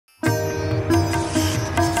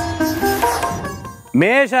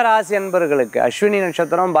மேஷ ராசி அன்பர்களுக்கு அஸ்வினி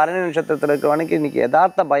நட்சத்திரம் பரணி நட்சத்திரத்தில் இருக்கிறவனுக்கு இன்றைக்கி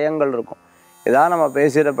யதார்த்த பயங்கள் இருக்கும். ஏதாவது நம்ம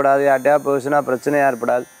பேசிடப்படாது, யார்ட்டையா பேசினா பிரச்சனையாக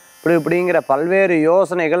ஏற்படாது, இப்படிங்கிற பல்வேறு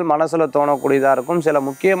யோசனைகள் மனசில் தோணக்கூடியதாக இருக்கும். சில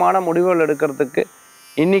முக்கியமான முடிவுகள் எடுக்கிறதுக்கு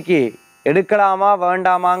இன்றைக்கி எடுக்கலாமா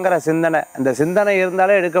வேண்டாமாங்கிற சிந்தனை, அந்த சிந்தனை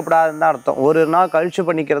இருந்தாலே எடுக்கப்படாதுன்னு தான் அர்த்தம். ஒரு நாள் கழிச்சு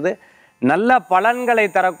பண்ணிக்கிறது நல்ல பலன்களை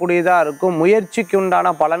தரக்கூடியதாக இருக்கும். முயற்சிக்கு உண்டான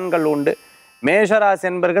பலன்கள் உண்டு. மேஷராசி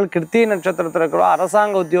என்பர்கள் கிருத்திகை நட்சத்திரத்தில் இருக்கிற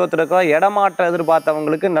அரசாங்க உத்தியோகத்தில் இருக்கிற இடமாற்ற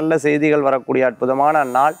எதிர்பார்த்தவங்களுக்கு நல்ல செய்திகள் வரக்கூடிய அற்புதமான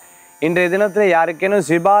நாள். இன்றைய தினத்தில் யாருக்கேனும்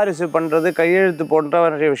சிபாரிசு பண்ணுறது, கையெழுத்து போன்ற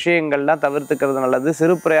விஷயங்கள்லாம் தவிர்த்துக்கிறது நல்லது.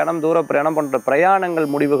 சிறு பிரயாணம், தூர பிரயாணம் போன்ற பிரயாணங்கள்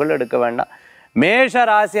முடிவுகள் எடுக்க வேண்டாம். மேஷ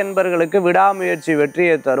ராசி என்பர்களுக்கு விடாமுயற்சி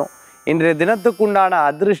வெற்றியை தரும். இன்றைய தினத்துக்குண்டான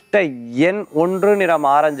அதிர்ஷ்ட எண் 1 நிறம்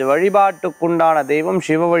ஆரஞ்சு. வழிபாட்டுக்குண்டான தெய்வம்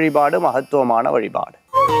சிவ வழிபாடு, மகத்துவமான வழிபாடு.